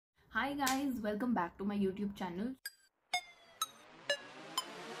Hi guys, welcome back to my YouTube channel.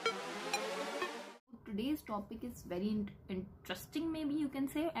 Today's topic is very interesting, maybe you can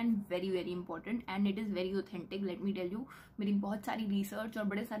say, and very important, and it is very authentic. Let me tell you, मेरी बहुत सारी research और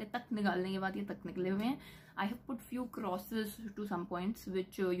बड़े सारे तक निकालने के बाद ये तक निकले हुए हैं. I have put few crosses to some points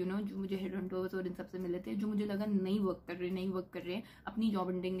which जो मुझे headhunters और इन सब से मिले थे, जो मुझे लगा नहीं work कर रहे अपनी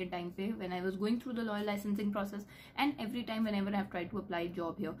job hunting के time पे, when I was going through the lawyer licensing process and every time whenever I have tried to apply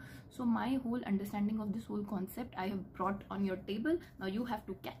job here. So my whole understanding of this whole concept I have brought on your table. Now you have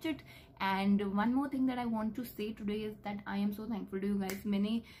to catch it. And one more thing that I want to say today is that I am so thankful to you guys.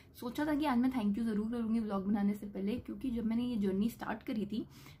 मैंने सोचा था कि आज मैं thank you ज़रूर करूँगी vlog बनाने से पहले, क्योंकि जब मैंने ये जर्नी स्टार्ट करी थी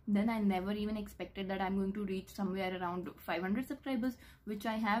then I never even expected that I'm going to reach somewhere around 500 subscribers, which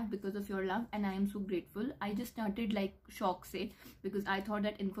I have because of your love, and I am so grateful. I just started like shock से, because I thought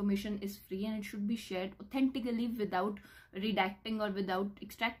that information is free and it should be shared authentically without redacting or without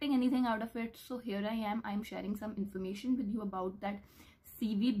extracting anything out of it. So here I am sharing some information with you about that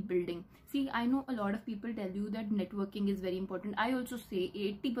CV building. See, I know a lot of people tell you that networking is very important. I also say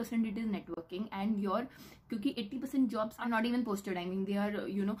 80% it is networking, and क्योंकि 80% jobs are not even posted. I mean, they are,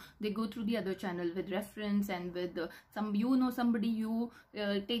 they go through the other channel with reference and with somebody, you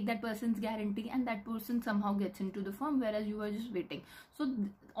take that person's guarantee and that person somehow gets into the firm, whereas you are just waiting. So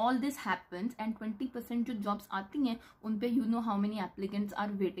all this happens, and 20% जो jobs आती हैं उन पे how many applicants are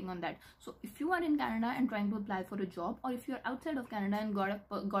waiting on that. So if you are in Canada and trying to apply for a job, or if you are outside of Canada and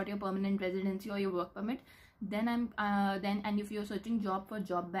got your permanent residency or your work permit, then and if you're searching job for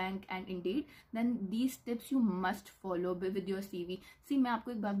Job Bank and Indeed, then these tips you must follow with your CV. See, मैं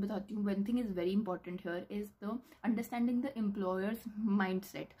आपको एक बात बताती हूँ. One thing is very important here is the understanding the employer's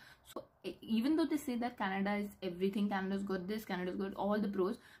mindset. So even though they say that Canada is everything, Canada's got this, Canada's got all the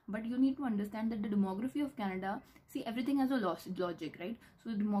pros, but you need to understand that the demography of Canada, see, everything has a logic, right? So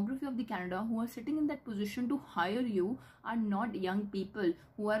the demography of the Canada who are sitting in that position to hire you are not young people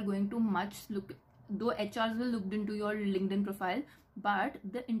who are going to much look, though HRs will look into your LinkedIn profile, but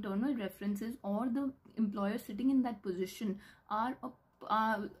the internal references or the employers sitting in that position are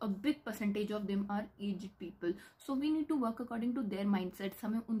a big percentage of them are aged people. So we need to work according to their mindset.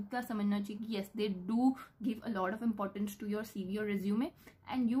 हमें उनका समझना चाहिए कि yes, they do give a lot of importance to your CV or resume,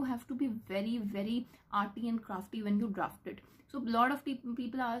 and you have to be very arty and crafty when you draft it. So a lot of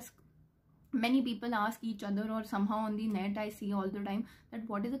many people ask each other, or somehow on the net I see all the time, that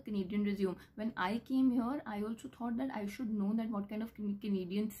what is a Canadian resume. When I came here, I also thought that I should know that what kind of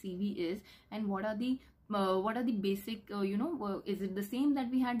Canadian CV is, and what are the basic is it the same that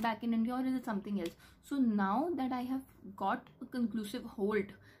we had back in India, or is it something else? So now that I have got a conclusive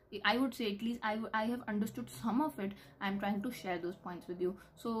hold, I would say at least I have understood some of it. I'm trying to share those points with you.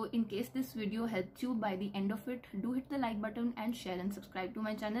 So in case this video helps you, by the end of it, do hit the like button and share and subscribe to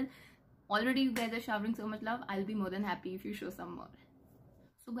my channel. Already you guys are showering so much love. I'll be more than happy if you show some more.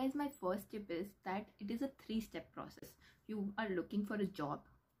 So guys, my first tip is that it is a 3-step process. You are looking for a job.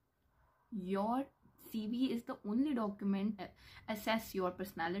 Your CV is the only document assess your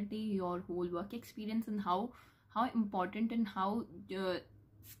personality, your whole work experience, and how important and how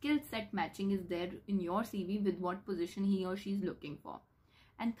skill set matching is there in your CV with what position he or she is looking for.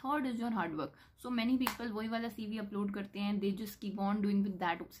 And third is your hard work. So many people वही वाला CV upload करते हैं, they just keep on doing with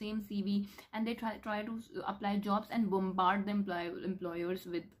that same CV, and they try to apply jobs and bombard the employers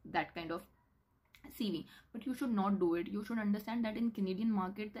with that kind of CV. But you should not do it. You should understand that in Canadian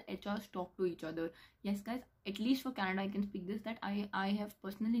market, the HRs talk to each other. Yes guys, at least for Canada I can speak this, that I have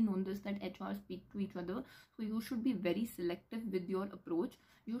personally known this, that HRs speak to each other. So you should be very selective with your approach.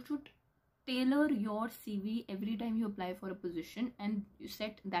 You should tailor your CV every time you apply for a position, and you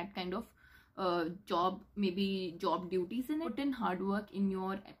set that kind of job duties in it. Put in hard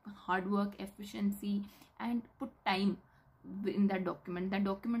work, efficiency, and put time in that document. That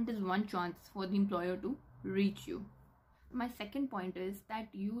document is one chance for the employer to reach you. My second point is that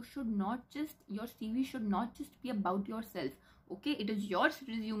your CV should not just be about yourself. Okay, it is your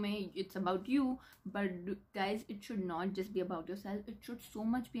resume, it's about you, but guys, it should not just be about yourself. It should so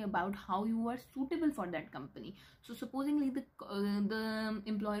much be about how you are suitable for that company. So supposingly the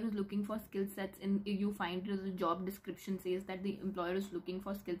employer is looking for skill sets, and you find the job description says that the employer is looking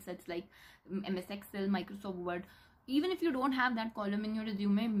for skill sets like MS Excel, Microsoft Word. Even if you don't have that column in your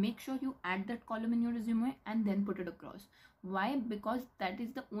resume, make sure you add that column in your resume and then put it across. Why? Because that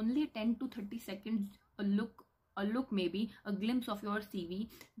is the only 10 to 30 seconds a look, maybe a glimpse of your CV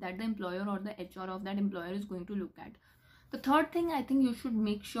that the employer or the HR of that employer is going to look at. The third thing I think you should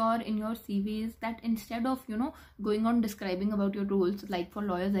make sure in your CV is that instead of, you know, going on describing about your roles, like for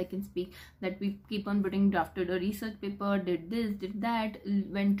lawyers I can speak that we keep on putting drafted a research paper, did this, did that,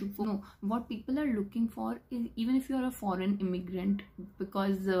 went to, no, what people are looking for is, even if you're a foreign immigrant,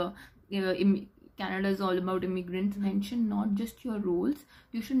 because Canada is all about immigrants, mention not just your roles,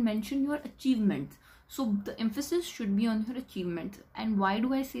 you should mention your achievements. So the emphasis should be on your achievements. And why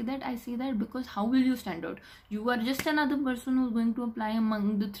do I say that? I say that because how will you stand out? You are just another person who's going to apply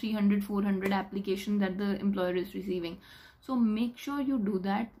among the 300, 400 applications that the employer is receiving. So make sure you do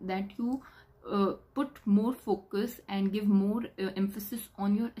that you put more focus and give more emphasis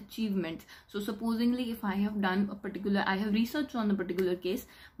on your achievements. So supposingly if I have researched on a particular case,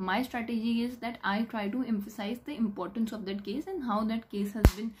 my strategy is that I try to emphasize the importance of that case and how that case has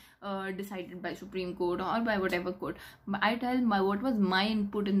been decided by Supreme Court or by whatever court. I tell what was my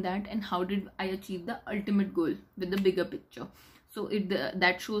input in that and how did I achieve the ultimate goal with the bigger picture. So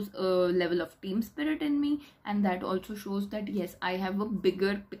that shows a level of team spirit in me, and that also shows that yes, I have a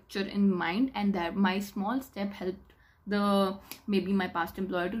bigger picture in mind, and that my small step helped maybe my past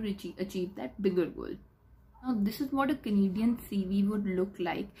employer to achieve that bigger goal. Now this is what a Canadian CV would look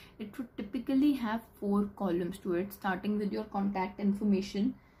like. It would typically have 4 columns to it, starting with your contact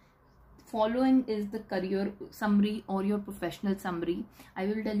information. Following is the career summary or your professional summary. I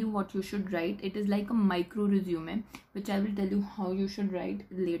will tell you what you should write. It is like a micro resume, which I will tell you how you should write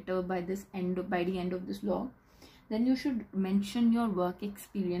later by the end of this log. Then you should mention your work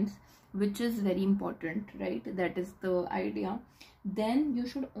experience, which is very important, right? That is the idea. Then you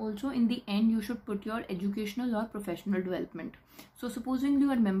should also, in the end, you should put your educational or professional development. So supposing you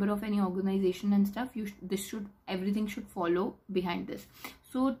are a member of any organization and stuff, everything should follow behind this.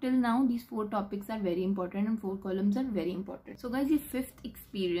 So till now these 4 topics are very important and 4 columns are very important. So guys, the 5th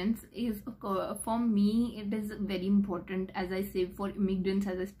experience is for me, it is very important, as I say, for immigrants,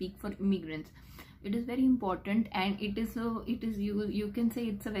 as I speak for immigrants. It is very important, and you can say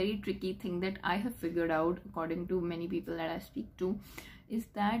it's a very tricky thing that I have figured out according to many people that I speak to, is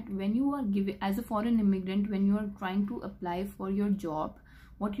that when you are giving, as a foreign immigrant, when you are trying to apply for your job,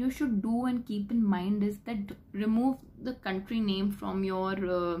 what you should do and keep in mind is that remove the country name from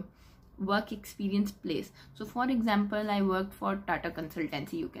your work experience place. So for example, I worked for Tata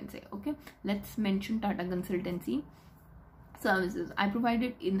Consultancy, you can say, okay, let's mention Tata Consultancy services. I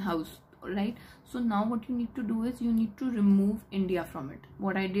provided in-house, right? So now what you need to do is you need to remove India from it.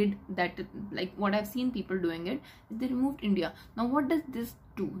 What I did, that like what I've seen people doing it, they removed India. Now what does this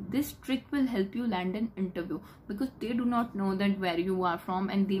do? This trick will help you land an interview, because they do not know that where you are from,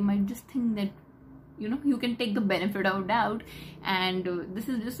 and they might just think that, you know, you can take the benefit of doubt, and this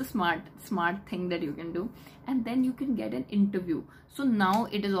is just a smart thing that you can do, and then you can get an interview. So now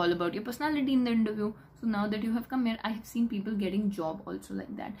it is all about your personality in the interview. So now that you have come here, I have seen people getting job also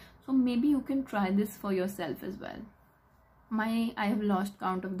like that. So maybe you can try this for yourself as well. I have lost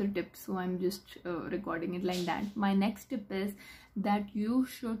count of the tips, so I'm just recording it like that. My next tip is that you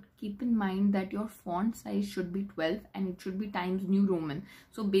should keep in mind that your font size should be 12 and it should be Times New Roman.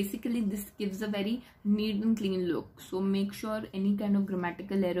 So basically this gives a very neat and clean look. So make sure any kind of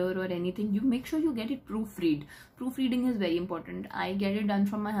grammatical error or anything, you make sure you get it proofread. Proofreading is very important. I get it done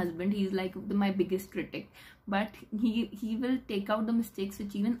from my husband. He's like my biggest critic, but he will take out the mistakes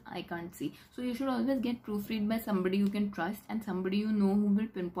which even I can't see. So you should always get proofread by somebody you can trust and somebody you know who will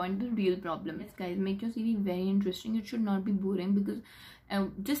pinpoint the real problem. Yes guys, make your CV very interesting. It should not be boring, because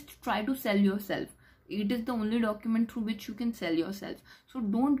just try to sell yourself. It is the only document through which you can sell yourself. So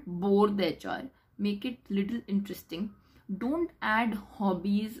don't bore the HR, make it little interesting. Don't add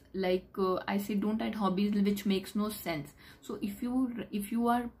hobbies, like I say, don't add hobbies which makes no sense. So if you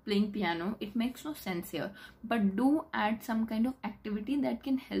are playing piano, it makes no sense here, but do add some kind of activity that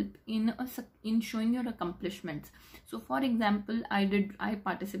can help in showing your accomplishments. So for example, I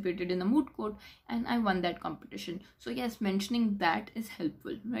participated in the moot court and I won that competition. So yes, mentioning that is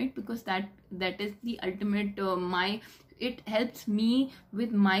helpful, right? Because that is the ultimate it helps me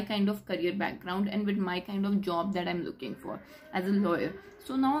with my kind of career background and with my kind of job that I'm looking for as a lawyer.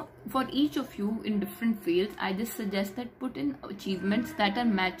 So now for each of you in different fields, I just suggest that put in achievements that are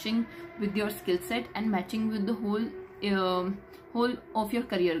matching with your skill set and matching with the whole of your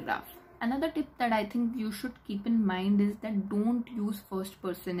career graph. Another tip that I think you should keep in mind is that don't use first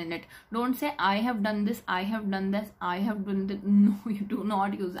person in it. Don't say I have done this, I have done this, I have done this. No, you do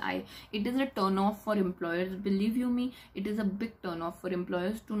not use I. It is a turn off for employers. Believe you me, it is a big turn off for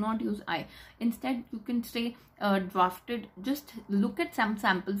employers. Do not use I. Instead, you can say drafted. Just look at some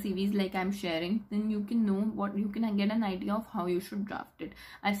sample CVs like I'm sharing, then you can know what you can get an idea of how you should draft it.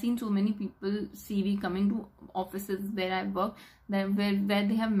 I've seen so many people CV coming to offices where I work where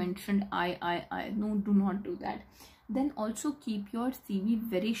they have mentioned I. No, do not do that. Then also keep your CV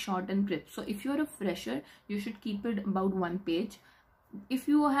very short and crisp. So if you're a fresher, you should keep it about 1 page. If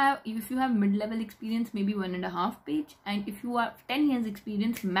you have mid-level experience, maybe 1.5 page, and if you have 10 years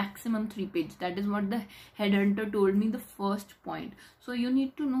experience, maximum 3 page. That is what the headhunter told me, the first point. So you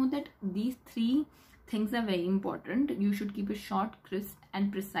need to know that these 3 things are very important. You should keep it short, crisp and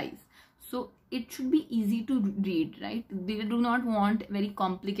precise. So it should be easy to read, right? They do not want very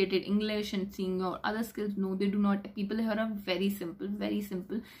complicated English and seeing your other skills. No, they do not. People here are very simple, very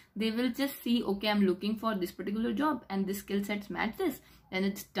simple. They will just see, okay, I'm looking for this particular job and this skill sets match this, then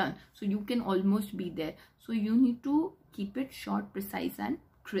it's done. So you can almost be there. So you need to keep it short, precise and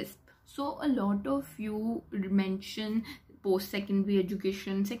crisp. So a lot of you mention post-secondary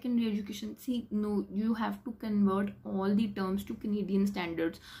education, secondary education. See, no, you have to convert all the terms to Canadian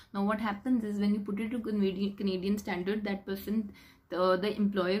standards. Now what happens is when you put it to Canadian standard, that person, the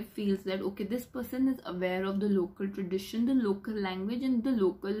employer feels that okay, this person is aware of the local tradition, the local language and the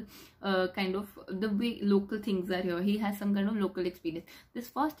local kind of the way local things are here. He has some kind of local experience. This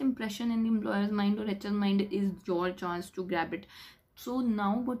first impression in the employer's mind or HR's mind is your chance to grab it. So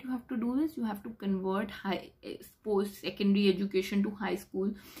now what you have to do is you have to convert post-secondary education to high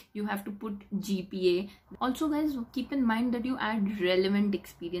school. You have to put GPA. Also guys, keep in mind that you add relevant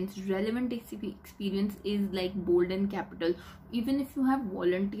experience. Relevant experience is like bold and capital. Even if you have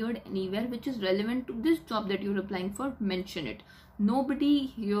volunteered anywhere which is relevant to this job that you're applying for, mention it. Nobody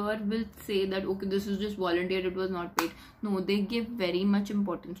here will say that okay, this is just volunteer, it was not paid. No, they give very much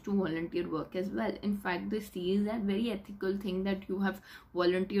importance to volunteer work as well. In fact, they see is that very ethical thing that you have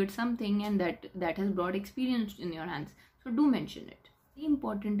volunteered something and that has brought experience in your hands. So do mention it. The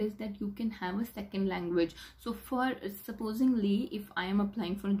important is that you can have a second language. So for supposingly, if I am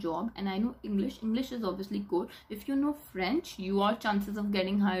applying for a job and I know English is obviously core. If you know French, your chances of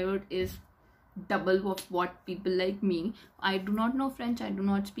getting hired is double of what people like me. I do not know French, I do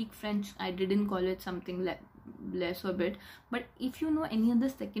not speak French, I did in college something less or bit, but if you know any other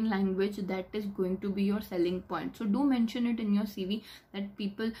second language, that is going to be your selling point. So do mention it in your CV that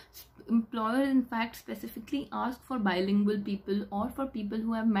employers in fact specifically ask for bilingual people or for people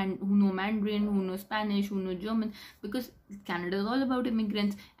who have who know Mandarin, who know Spanish, who know German, because Canada is all about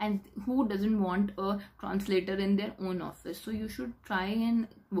immigrants and who doesn't want a translator in their own office. So you should try and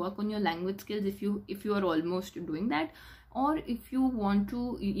work on your language skills if you are almost doing that. Or if you want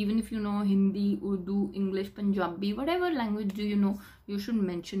to, even if you know Hindi, Urdu, English, Punjabi, whatever language do you know, you should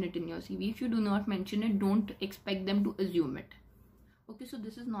mention it in your CV. If you do not mention it, don't expect them to assume it. Okay, so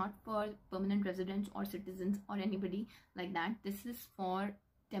this is not for permanent residents or citizens or anybody like that. This is for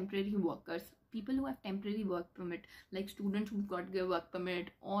temporary workers, people who have temporary work permit, like students who've got their work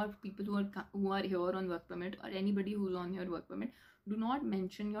permit, or people who are here on work permit, or anybody who's on your work permit. Do not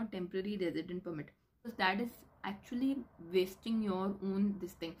mention your temporary resident permit, because that is actually wasting your own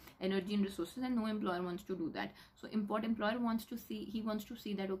energy and resources, and no employer wants to do that. So what employer wants to see, he wants to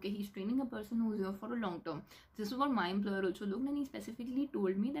see that okay, he's training a person who's here for a long term. This is what my employer also looked, and he specifically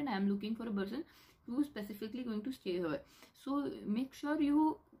told me that I am looking for a person who is specifically going to stay here. So make sure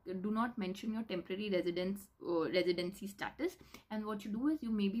you do not mention your temporary residency status, and what you do is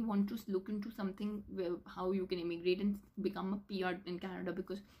you maybe want to look into something where how you can immigrate and become a PR in Canada,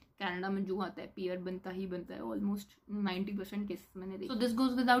 because Canada में जो आता है PR बनता ही बनता है almost 90% cases मैंने देखा. So this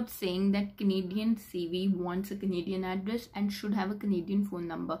goes without saying that Canadian CV wants a Canadian address and should have a Canadian phone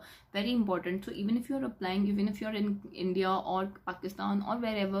number. Very important. So even if you're applying, even if you're in India or Pakistan or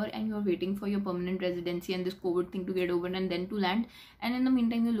wherever, and you're waiting for your permanent residency and this COVID thing to get over and then to land, and in the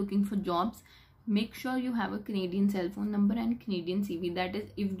meantime you're looking for jobs, make sure you have a Canadian cell phone number and Canadian CV. That is,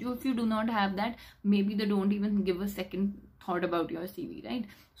 if you do not have that, maybe they don't even give a second thought about your CV, right?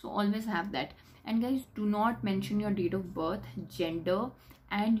 So always have that. And guys, do not mention your date of birth, gender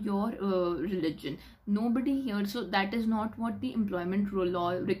and your religion. Nobody here, so that is not what the employment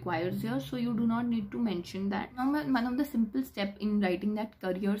law requires here, so you do not need to mention that. Now one of the simple steps in writing that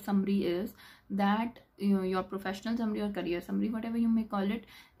career summary is that your professional summary or career summary, whatever you may call it,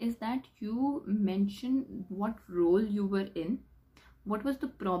 is that you mention what role you were in, what was the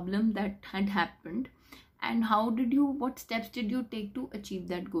problem that had happened, and what steps did you take to achieve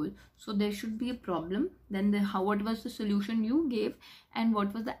that goal. So there should be a problem, then what was the solution you gave, and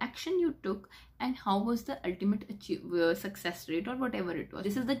what was the action you took, and how was the ultimate success rate, or whatever it was.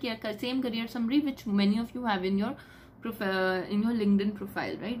 This is the same career summary which many of you have in your LinkedIn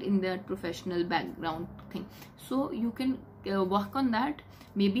profile, right, in that professional background thing. So you can work on that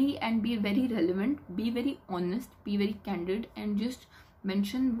maybe, and be very relevant, be very honest, be very candid, and just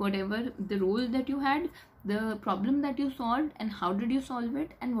mention whatever the role that you had, the problem that you solved, and how did you solve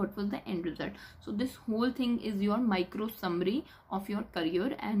it, and what was the end result. So this whole thing is your micro summary of your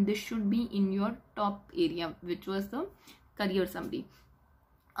career, and this should be in your top area, which was the career summary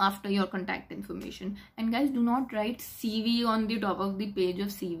after your contact information. And guys, do not write CV on the top of the page of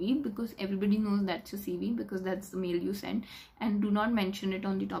CV, because everybody knows that's a CV, because that's the mail you send. And do not mention it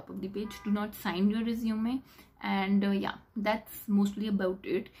on the top of the page. Do not sign your resume. And yeah, that's mostly about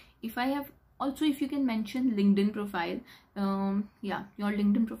it. If you can mention LinkedIn profile, yeah, your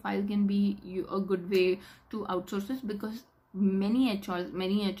LinkedIn profile can be a good way to outsource this, because many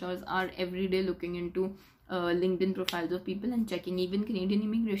HRs are every day looking into LinkedIn profiles of people and checking. Even Canadian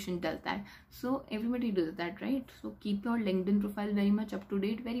immigration does that, so everybody does that, right? So keep your LinkedIn profile very much up to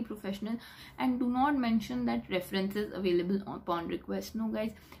date, very professional, and do not mention that references available upon request. No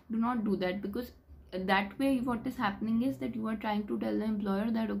guys, do not do that, because that way what is happening is that you are trying to tell the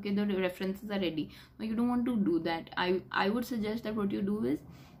employer that okay, the references are ready. No, you don't want to do that. I would suggest that what you do is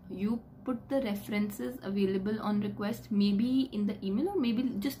you put the references available on request, maybe in the email, or maybe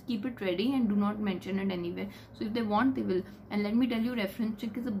just keep it ready and do not mention it anywhere. So if they want, they will. And let me tell you, reference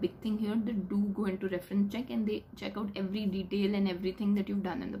check is a big thing here. They do go into reference check and they check out every detail and everything that you've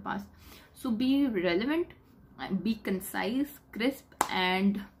done in the past. So be relevant, be concise, crisp,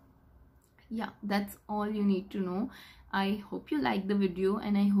 and yeah, that's all you need to know. I hope you liked the video,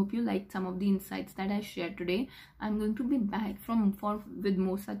 and I hope you liked some of the insights that I shared today. I'm going to be back with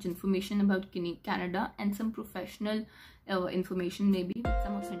more such information about Canada, and some professional information, maybe with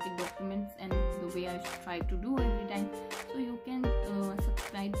some authentic documents and the way I try to do every time. So you can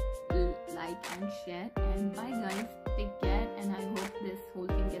subscribe, like, and share, and bye guys.